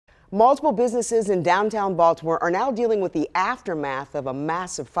Multiple businesses in downtown Baltimore are now dealing with the aftermath of a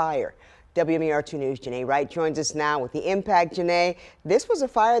massive fire. WMER2 News' Janae Wright joins us now with the impact. Janae, this was a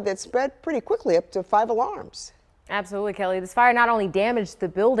fire that spread pretty quickly, up to 5 alarms. Absolutely, Kelly. This fire not only damaged the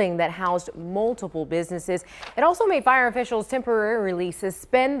building that housed multiple businesses, it also made fire officials temporarily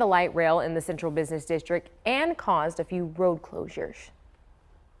suspend the light rail in the Central Business District and caused a few road closures.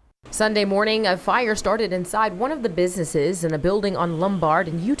 Sunday morning, a fire started inside one of the businesses in a building on Lombard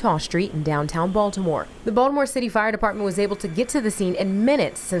and Eutaw Street in downtown Baltimore. The Baltimore City Fire Department was able to get to the scene in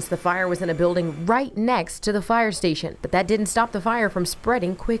minutes since the fire was in a building right next to the fire station. But that didn't stop the fire from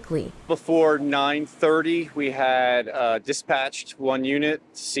spreading quickly. Before 9:30, we had dispatched one unit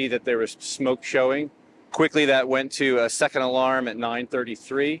to see that there was smoke showing. Quickly, that went to a second alarm at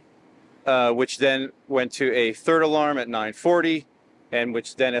 9:33, which then went to a third alarm at 9:40. And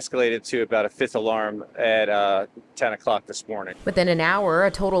which then escalated to about a fifth alarm at 10 o'clock this morning. Within an hour,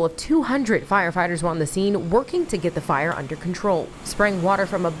 a total of 200 firefighters were on the scene working to get the fire under control, spraying water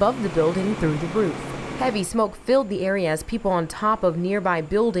from above the building through the roof. Heavy smoke filled the area as people on top of nearby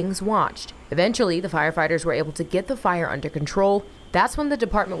buildings watched. Eventually, the firefighters were able to get the fire under control. That's when the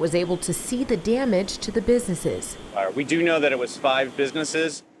department was able to see the damage to the businesses. We do know that it was 5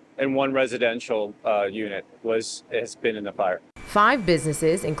 businesses and 1 residential unit has been in the fire. 5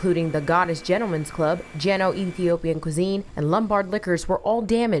 businesses, including the Goddess Gentlemen's Club, Geno Ethiopian Cuisine, and Lombard Liquors, were all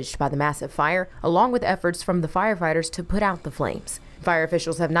damaged by the massive fire, along with efforts from the firefighters to put out the flames. Fire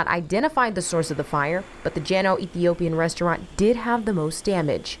officials have not identified the source of the fire, but the Geno Ethiopian restaurant did have the most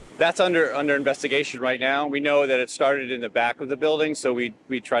damage. That's under investigation right now. We know that it started in the back of the building, so we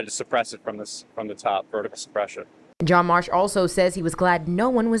tried to suppress it from the top, vertical suppression. John Marsh also says he was glad no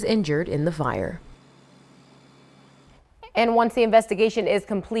one was injured in the fire. And once the investigation is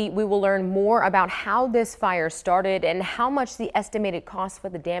complete, we will learn more about how this fire started and how much the estimated cost for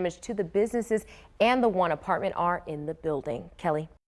the damage to the businesses and the one apartment are in the building. Kelly.